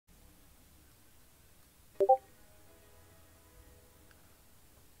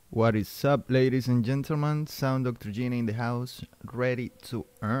What is up, ladies and gentlemen? Sound Dr. Gina in the house, ready to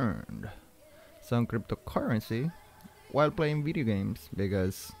earn some cryptocurrency while playing video games,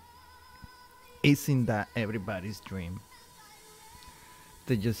 because isn't that everybody's dream?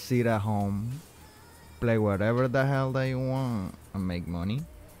 To just sit at home, play whatever the hell that you want, and make money?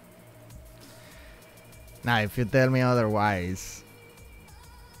 Now, if you tell me otherwise,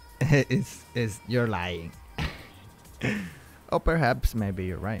 it's you're lying. Or perhaps maybe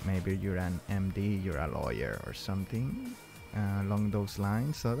you're right. Maybe you're an MD, you're a lawyer or something along those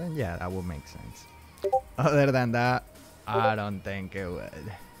lines. So then, yeah, that would make sense. Other than that, I don't think it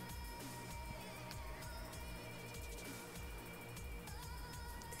would.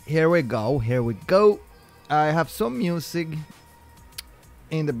 Here we go. Here we go. I have some music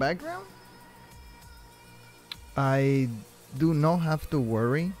in the background. I do not have to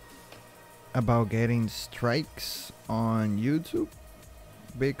worry about getting strikes on YouTube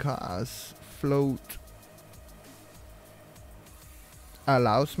because Float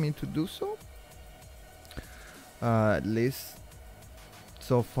allows me to do so, at least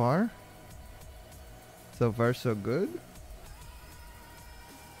so far so good.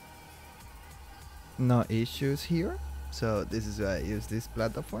 No issues here, so this is why I use this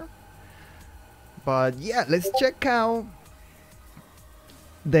platform. But yeah, let's check out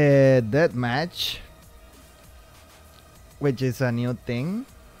the death match, which is a new thing.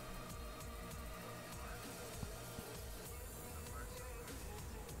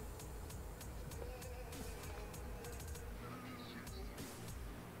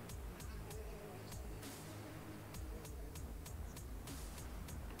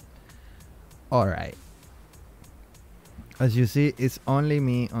 All right, as you see, it's only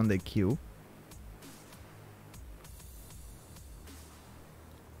me on the queue.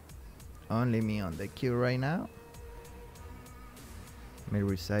 Only me on the queue right now. Let me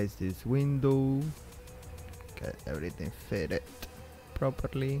resize this window, get everything fitted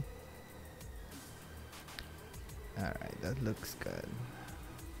properly. Alright, that looks good.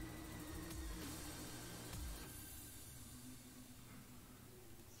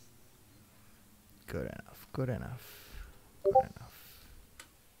 Good enough, good enough, good enough.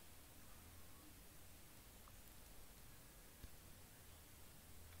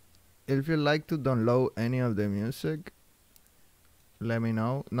 If you'd like to download any of the music, let me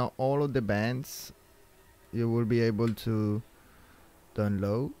know. Not all of the bands you will be able to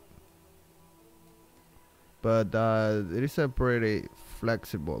download, but it is a pretty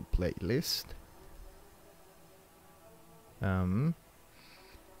flexible playlist. I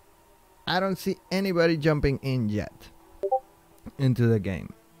don't see anybody jumping in yet into the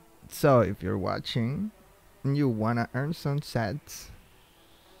game. So if you're watching and you wanna earn some sats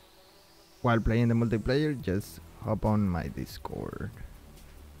while playing the multiplayer, just hop on my Discord.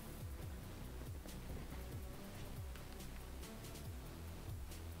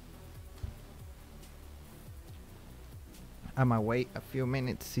 I might wait a few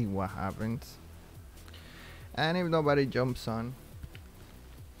minutes, see what happens, and if nobody jumps on,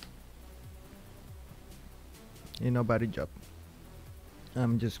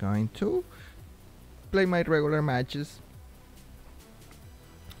 I'm just going to play my regular matches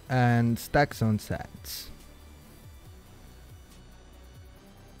and stack some sats.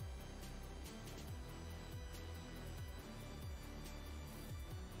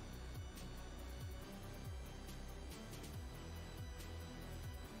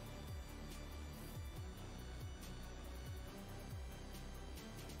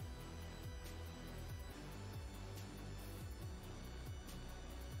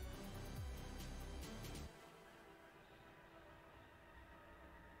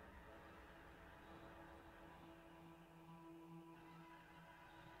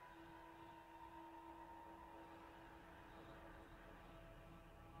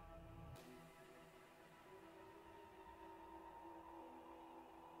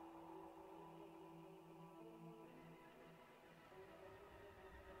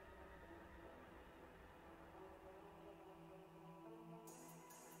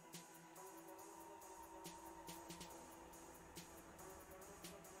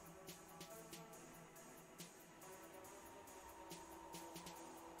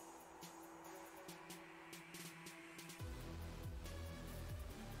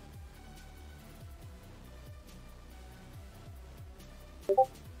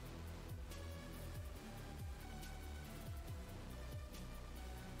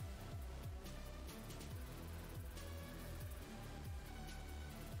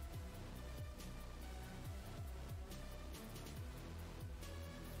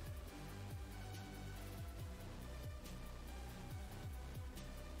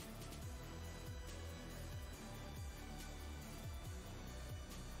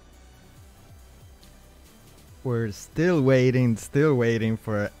 We're still waiting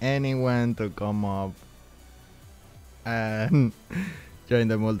for anyone to come up and join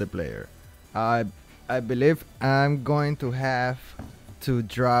the multiplayer. I I believe I'm going to have to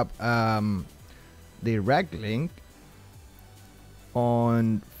drop the rec link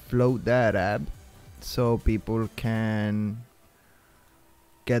on Float that app so people can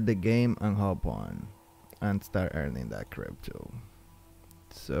get the game and hop on and start earning that crypto.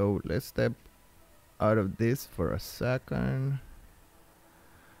 So let's step out of this for a second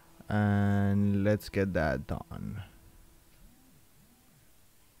and let's get that done.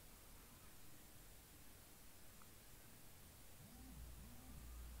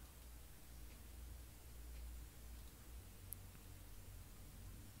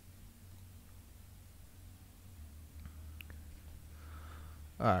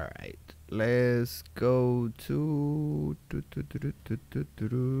 All right, let's go to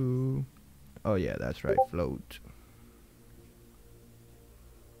oh yeah, that's right, Float.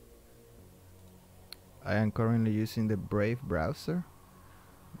 I am currently using the Brave browser,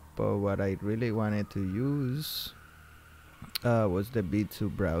 but what I really wanted to use was the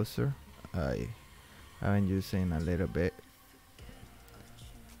B2 browser. I haven't used it in a little bit.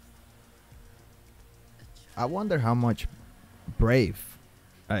 I wonder how much Brave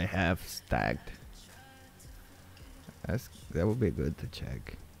I have stacked. That would be good to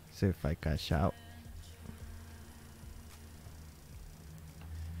check. See if I cash out.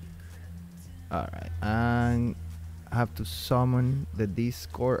 Alright, and I have to summon the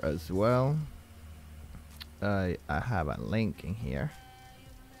Discord as well. I have a link in here,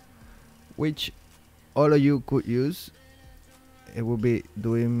 which all of you could use. It will be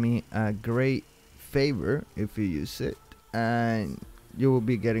doing me a great favor if you use it, and you will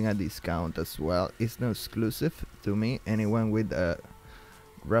be getting a discount as well. It's not exclusive to me. Anyone with a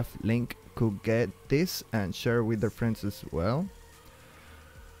rough link could get this and share with their friends as well.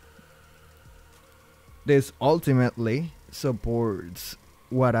 This ultimately supports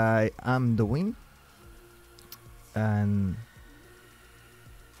what I am doing, and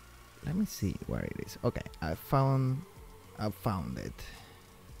let me see where it is. Okay, I found it.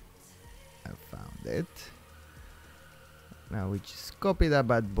 Now we just copy that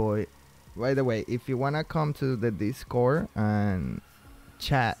bad boy. By the way, if you wanna come to the Discord and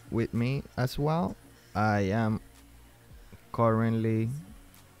chat with me as well, I am currently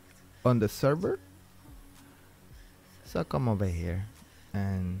on the server. So come over here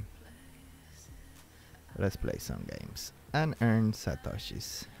and let's play some games and earn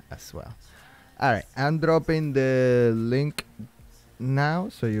satoshis as well. Alright, I'm dropping the link now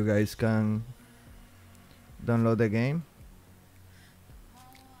so you guys can download the game.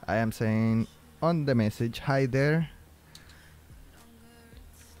 I am saying on the message, hi there.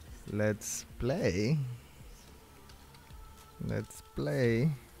 Let's play.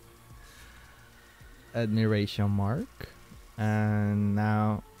 Admiration mark, and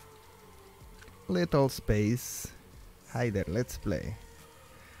now little space. Hi there, let's play.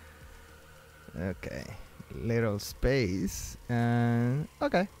 Okay, little space, and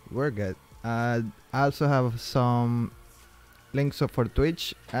okay, we're good. I also have some links for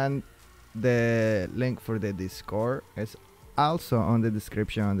Twitch, and the link for the Discord is also on the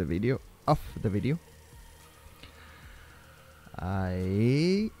description of the video.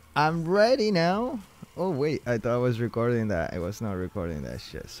 I'm ready now. Oh wait, I thought I was recording that. I was not recording that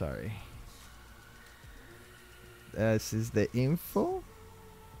shit, sorry. This is the info.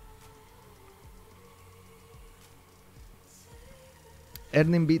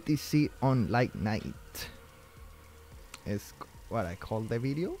 Earning BTC on like Nite is what I call the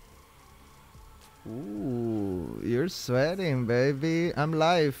video. Ooh, you're sweating, baby. I'm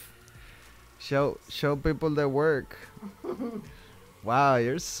live. Show people the work. Wow,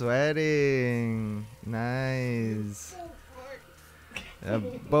 you're sweating. Nice. A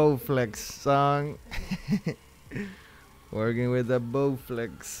Bowflex song. Working with the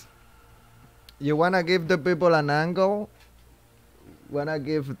Bowflex. You wanna give the people an angle? You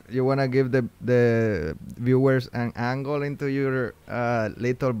wanna give the viewers an angle into your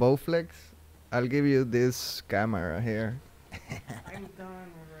little Bowflex? I'll give you this camera here. I'm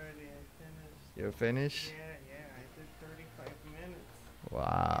done already. I finished. You finished? Yeah. I did 35 minutes. Wow.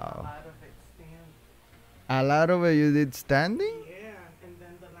 A lot of it stand. A lot of it you did standing? Yeah, and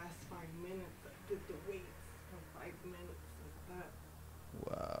then the last 5 minutes I did the weights for 5 minutes like that.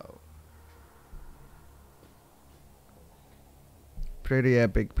 Wow. Pretty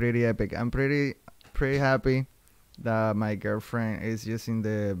epic. I'm pretty happy that my girlfriend is using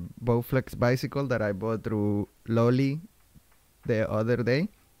the Bowflex bicycle that I bought through Loli the other day.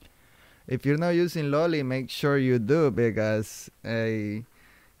 If you're not using Lolly, make sure you do, because I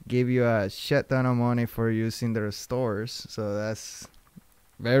give you a shit ton of money for using their stores. So that's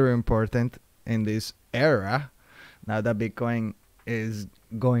very important in this era. Now that Bitcoin is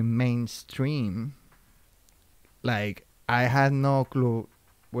going mainstream, like I had no clue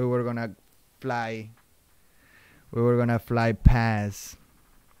we were gonna fly. We were gonna fly past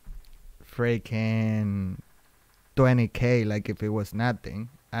freaking 20K like if it was nothing,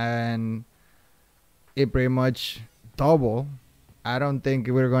 and it pretty much double. I don't think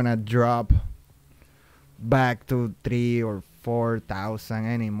we're gonna drop back to 3 or 4 thousand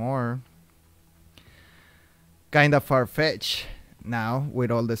anymore. Kind of far-fetched now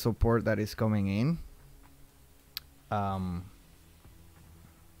with all the support that is coming in.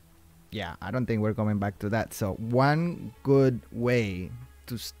 Yeah, I don't think we're coming back to that. So one good way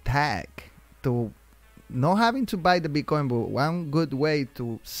to stack, to not having to buy the Bitcoin, but one good way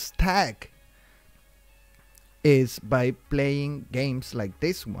to stack is by playing games like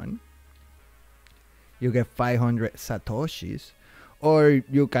this one. You get 500 satoshis, or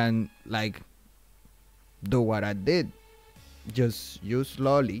you can like do what I did, just use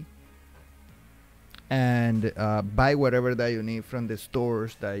Lolly and buy whatever that you need from the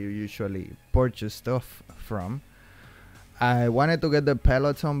stores that you usually purchase stuff from. I wanted to get the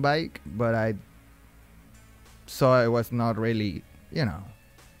Peloton bike, but I saw it was not really, you know,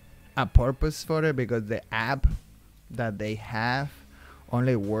 a purpose for it, because the app that they have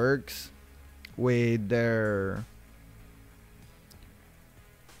only works with the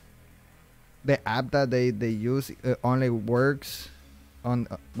app that they use only works on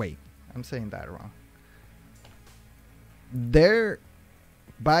wait, I'm saying that wrong. Their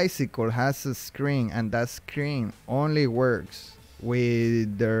bicycle has a screen, and that screen only works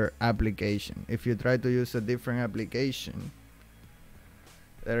with their application. If you try to use a different application,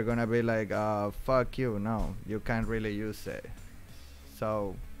 they're gonna be like, fuck you, no, you can't really use it.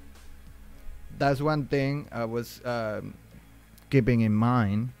 So that's one thing I was keeping in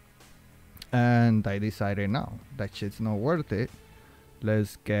mind, and I decided, no, that shit's not worth it.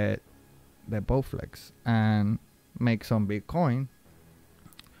 Let's get the Bowflex and make some Bitcoin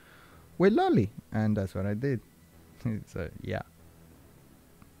with Lolly, and that's what I did. So yeah,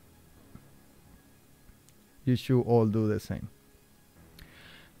 you should all do the same.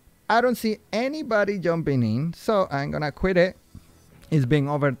 I don't see anybody jumping in, so I'm gonna quit it. It's been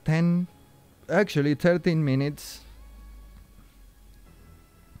over 13 minutes.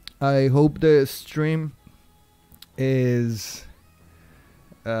 I hope the stream is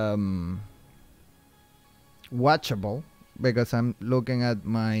watchable, because I'm looking at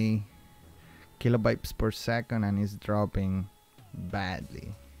my kilobytes per second and it's dropping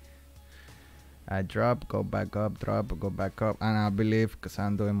badly. I drop, go back up, drop, go back up, and I believe because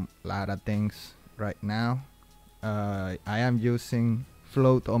I'm doing a lot of things right now. I am using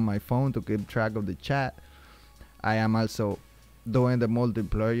Float on my phone to keep track of the chat. I am also doing the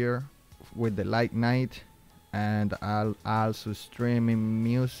multiplayer with the Nite, and I'll also streaming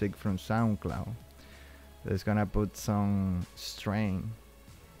music from SoundCloud. That's gonna put some strain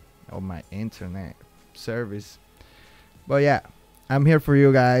on my internet service. But yeah, I'm here for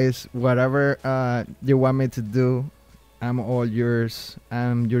you guys. Whatever you want me to do, I'm all yours.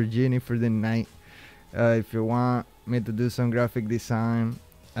 I'm your genie for the night. If you want me to do some graphic design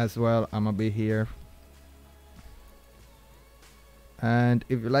as well, I'm gonna be here. And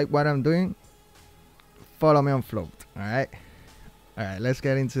if you like what I'm doing, follow me on Float. Alright, let's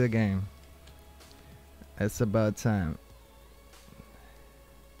get into the game. It's about time.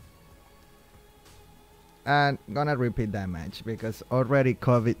 And gonna repeat that match because already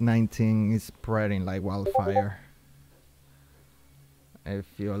COVID-19 is spreading like wildfire. If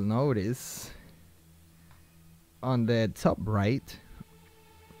you'll notice, on the top right,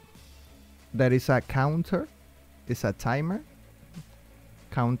 there is a counter. It's a timer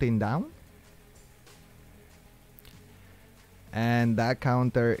counting down. And that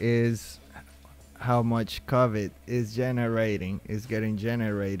counter is how much COVID is generating, is getting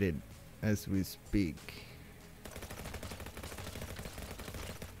generated as we speak.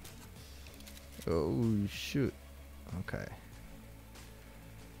 Oh shoot. Okay.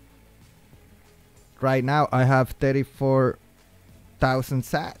 Right now I have 34,000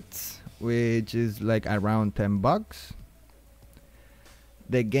 sats, which is like around $10.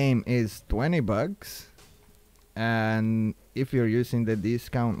 The game is $20, and if you're using the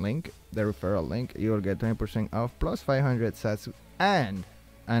discount link, the referral link, you'll get 20% off plus 500 sats and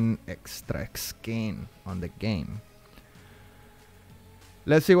an extra skin on the game.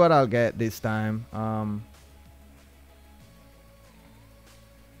 Let's see what I'll get this time.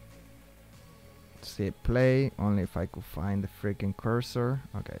 See play. Only if I could find the freaking cursor.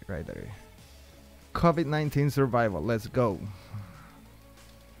 Okay, right there. COVID-19 survival. Let's go.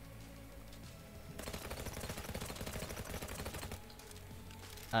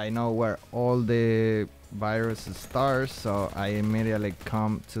 I know where all the viruses start, so I immediately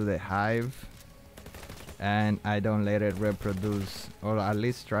come to the hive and I don't let it reproduce, or at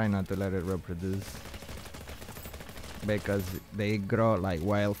least try not to let it reproduce, because they grow like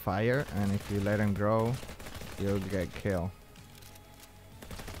wildfire, and if you let them grow, you'll get killed.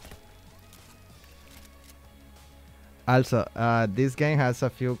 Also, this game has a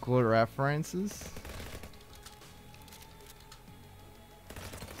few cool references.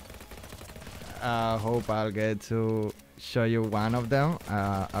 I hope I'll get to show you one of them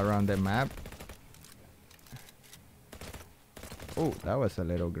around the map. Oh, that was a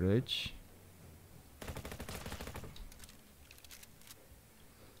little glitch.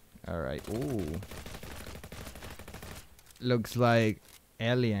 Alright, ooh. Looks like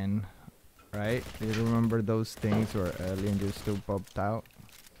Alien, right? Do you remember those things where Alien just to popped out?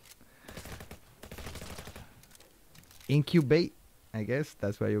 Incubate, I guess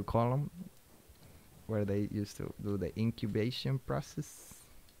that's what you call them. Where they used to do the incubation process.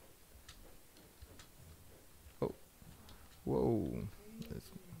 Oh, whoa!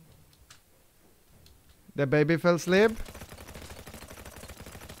 The baby fell asleep.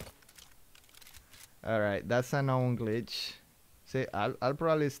 All right, that's a known glitch. See, I'll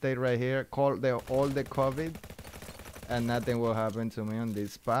probably stay right here, call all the COVID, and nothing will happen to me on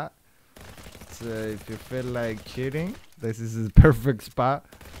this spot. So if you feel like cheating, this is the perfect spot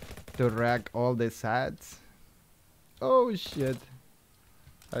to rack all the sats. Oh shit,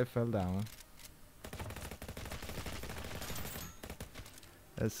 I fell down.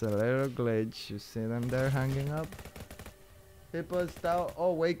 That's a little glitch. You see them there hanging up? He passed out.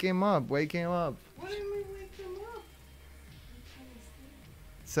 Oh, wake him up, wake him up. What do you mean wake him up?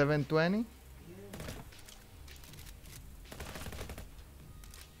 7:20? Yeah.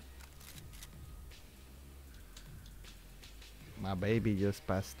 My baby just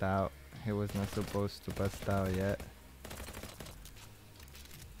passed out. He was not supposed to pass out yet.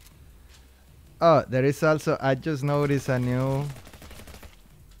 Oh, there is also, I just noticed a new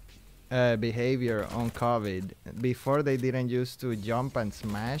behavior on COVID. Before they didn't used to jump and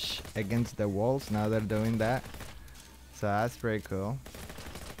smash against the walls. Now they're doing that. So that's pretty cool.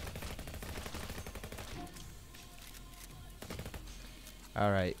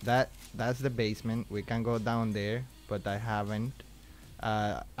 Alright, that's the basement. We can go down there, but I haven't.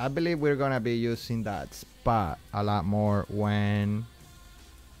 I believe we're gonna be using that spot a lot more when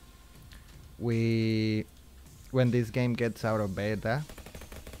this game gets out of beta.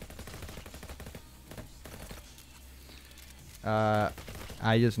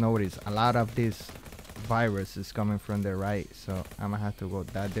 I just noticed a lot of this virus is coming from the right, so I'm gonna have to go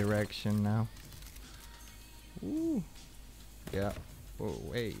that direction now. Ooh. Yeah. Oh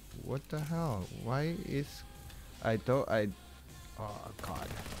wait, what the hell? Why is I thought I oh god.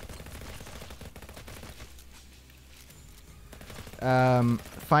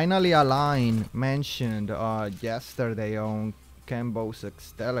 Finally a line mentioned yesterday on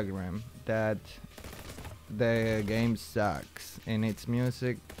𝔻𝕀𝕊𝕃𝔸𝕃 Telegram that the game sucks in its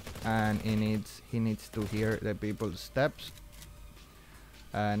music and he needs to hear the people's steps,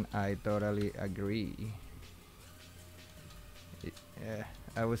 and I totally agree. Yeah,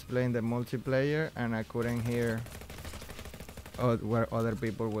 I was playing the multiplayer and I couldn't hear where other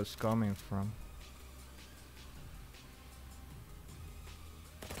people was coming from.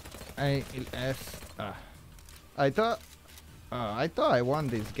 I thought I won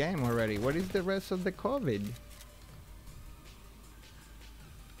this game already. What is the rest of the COVID?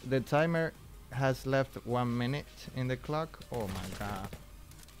 The timer has left 1 minute in the clock. Oh my god.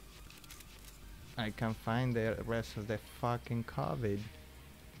 I can't find the rest of the fucking COVID.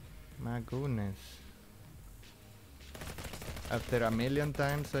 My goodness. After a million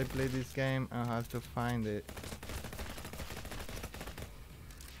times I play this game, I have to find it.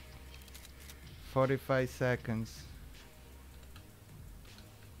 45 seconds.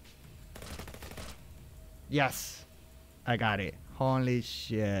 Yes! I got it. Holy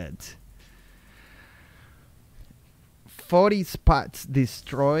shit. 40 spots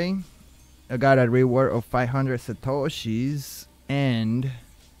destroyed. I got a reward of 500 satoshis and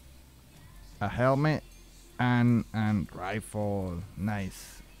a helmet and rifle.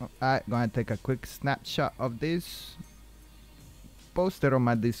 Nice. I'm gonna take a quick snapshot of this, post it on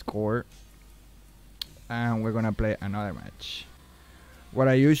my Discord, and we're gonna play another match. What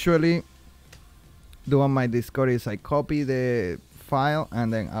I usually do on my Discord is I copy the file,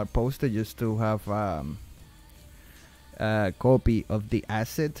 and then I'll post it just to have a copy of the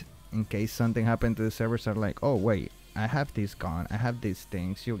asset in case something happened to the servers. Are like, oh wait, I have this gun, I have these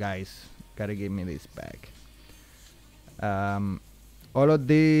things, you guys gotta give me this back. All of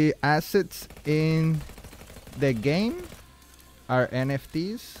the assets in the game are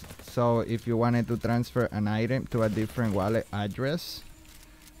NFTs, so if you wanted to transfer an item to a different wallet address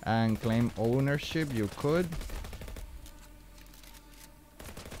and claim ownership, you could.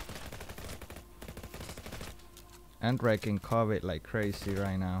 And wrecking COVID like crazy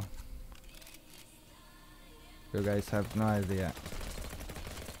right now. You guys have no idea.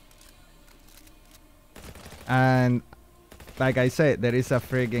 And like I said, there is a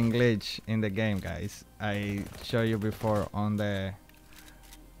freaking glitch in the game, guys. I showed you before on the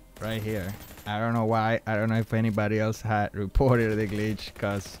right here. I don't know why. I don't know if anybody else had reported the glitch,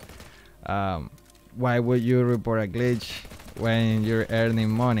 because why would you report a glitch when you're earning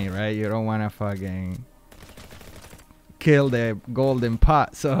money, right? You don't want to fucking kill the golden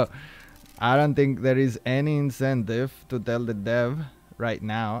pot. So I don't think there is any incentive to tell the dev right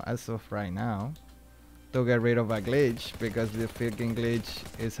now, as of right now, to get rid of a glitch, because the freaking glitch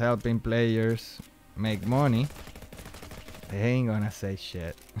is helping players make money. They ain't gonna say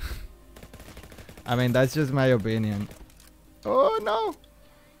shit. I mean, that's just my opinion. Oh no.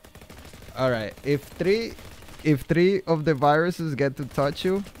 Alright, if three of the viruses get to touch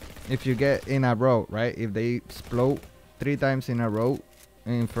you, if you get in a row, right? If they explode 3 times in a row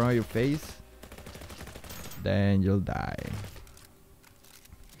in front of your face, then you'll die.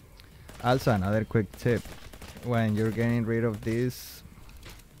 Also, another quick tip: when you're getting rid of this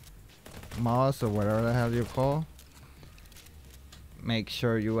moss or whatever the hell you call, make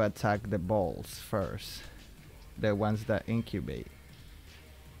sure you attack the balls first, the ones that incubate.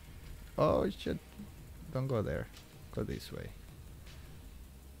 Oh shit, don't go there, go this way.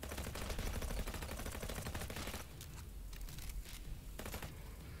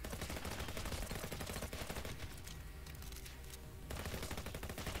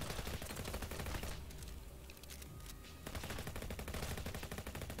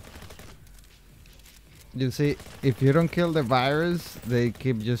 You see, if you don't kill the virus, they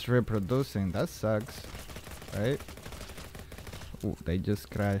keep just reproducing. That sucks, right? Ooh, they just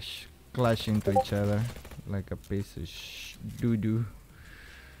clash into each other like a piece of doo-doo.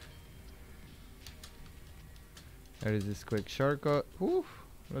 There is this quick shortcut. Ooh,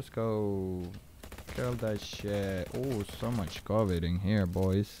 let's go kill that shit. Oh, so much COVID in here,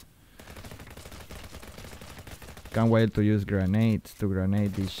 boys. Can't wait to use grenades to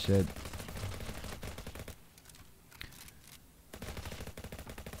grenade this shit.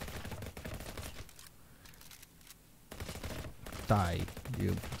 Die,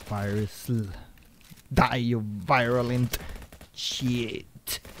 you virus. Die, you virulent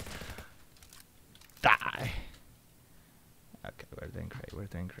shit. Die. Okay, we're doing great, we're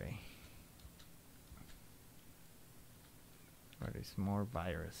doing great. Where is more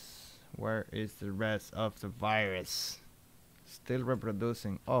virus? Where is the rest of the virus? Still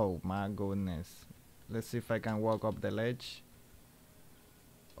reproducing. Oh my goodness. Let's see if I can walk up the ledge.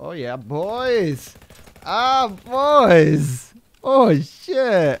 Oh yeah, boys. Ah, boys. Oh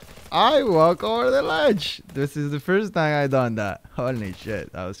shit, I walk over the ledge. This is the first time I done that. Holy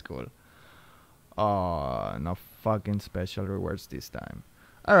shit, that was cool. Oh, no fucking special rewards this time.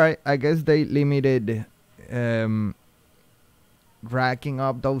 Alright, I guess they limited racking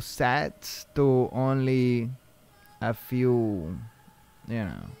up those sats to only a few, you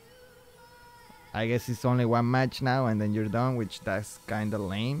know. I guess it's only one match now and then you're done, which that's kind of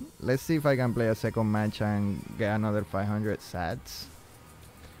lame. Let's see if I can play a second match and get another 500 sats.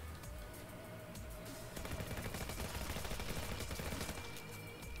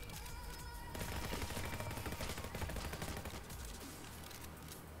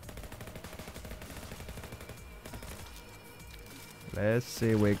 Let's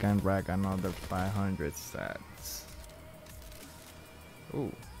see if we can rack another 500 sats.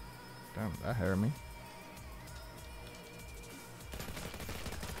 Ooh. Damn, that hurt me.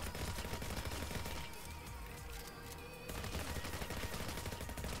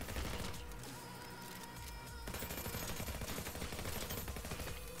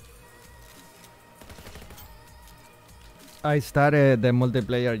 I started the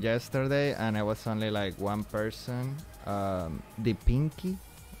multiplayer yesterday and I was only like one person. The Pinky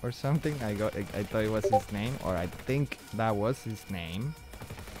or something. I thought it was his name, or I think that was his name.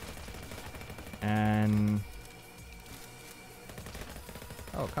 And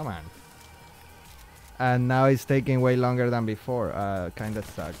oh, come on. And now it's taking way longer than before. Kinda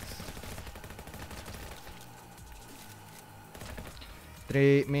sucks.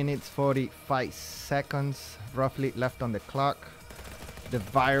 3 minutes 45 seconds roughly left on the clock. The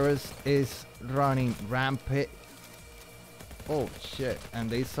virus is running rampant. Oh shit, and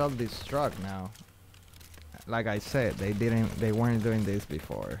they self-destruct now. Like I said, they weren't doing this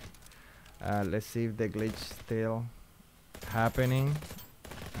before. Let's see if the glitch still happening.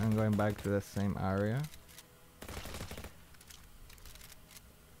 I'm going back to the same area.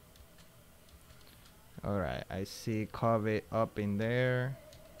 Alright, I see COVID up in there.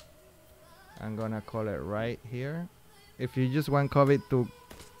 I'm gonna call it right here. If you just want COVID to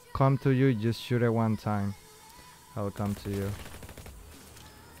come to you, just shoot it one time. I'll come to you.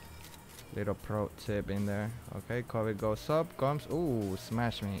 Little pro tip in there. Okay, COVID goes up, comes. Ooh,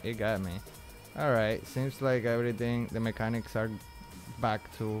 smash me. It got me. Alright, seems like everything, the mechanics are back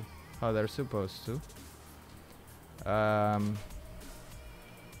to how they're supposed to.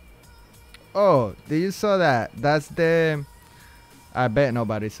 Oh, did you saw that? That's the... I bet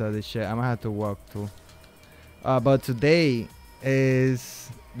nobody saw this shit. I'm gonna have to walk too. But today is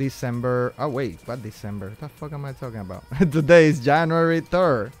December... Oh wait, what December? What the fuck am I talking about? Today is January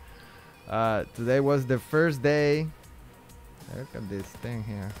 3rd. Today was the first day. Look at this thing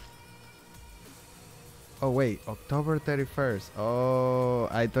here. Oh wait, October 31st. Oh,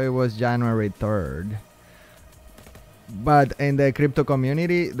 I thought it was January 3rd. But in the crypto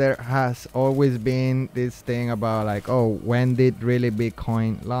community, there has always been this thing about like, oh, when did really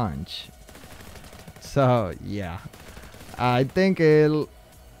Bitcoin launch? So yeah, I think it'll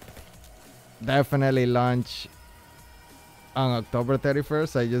definitely launch on October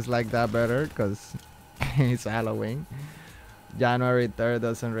 31st. I just like that better because it's Halloween. January 3rd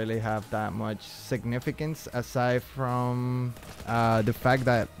doesn't really have that much significance aside from the fact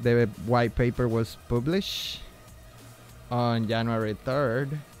that the white paper was published on January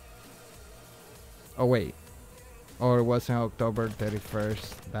 3rd. Oh wait, or it was on October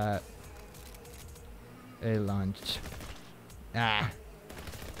 31st that it launched.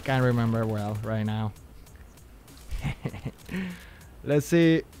 Can't remember well right now. Let's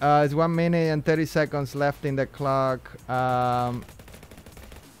see, it's 1 minute and 30 seconds left in the clock.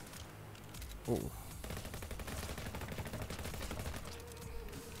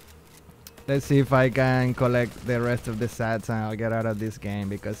 Let's see if I can collect the rest of the sats and I'll get out of this game,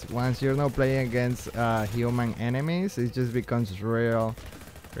 because once you're not playing against human enemies, it just becomes real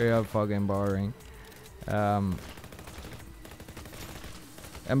fucking boring. And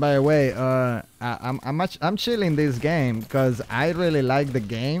by the way, I'm chilling this game because I really like the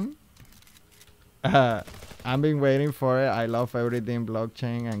game. I've been waiting for it. I love everything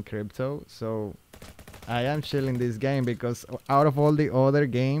blockchain and crypto, so I am chilling this game because out of all the other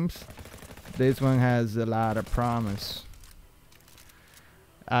games, this one has a lot of promise.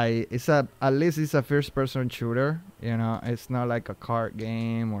 At least it's a first-person shooter. You know, it's not like a card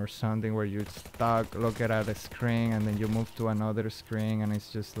game or something where you're stuck looking at a screen and then you move to another screen and it's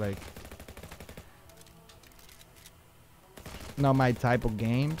just like not my type of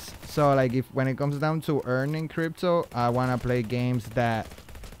games. So like when it comes down to earning crypto, I wanna play games that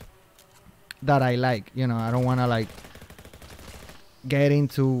I like. You know, I don't wanna like get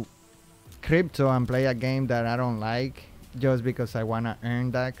into crypto and play a game that I don't like just because I wanna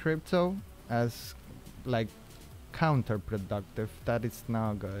earn that crypto, as like counterproductive. That is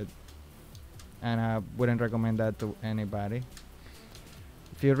not good, and I wouldn't recommend that to anybody.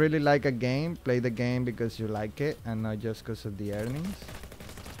 If you really like a game, play the game because you like it and not just because of the earnings.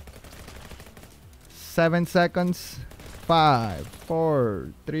 7 seconds. 5,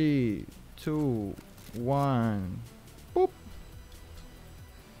 4, 3, 2, 1. Boop.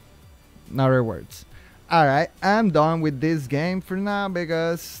 No rewards. Alright, I'm done with this game for now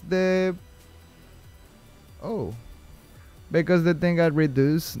because the thing got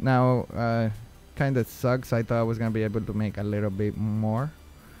reduced. Now kind of sucks. I thought I was gonna be able to make a little bit more,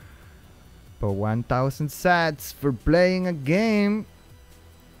 but 1,000 sats for playing a game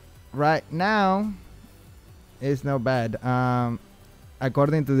right now is not bad.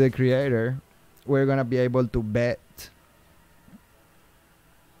 According to the creator, we're gonna be able to bet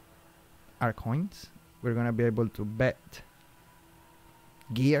our coins. We're gonna be able to bet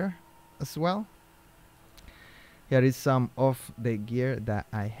gear as well. Here is some of the gear that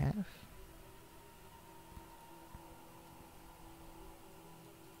I have.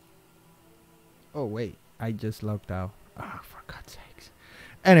 Oh wait, I just logged out. Oh, for God's sakes.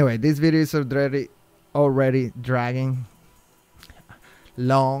 Anyway, this video is already dragging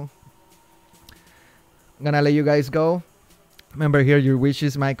long. I'm gonna let you guys go. Remember, here your wish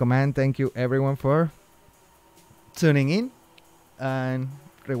is my command. Thank you everyone for tuning in and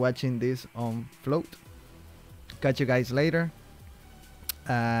rewatching this on Float. Catch you guys later.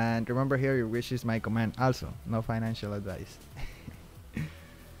 And remember here, your wish is my command. Also, no financial advice.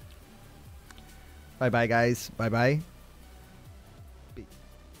 Bye bye, guys. Bye bye.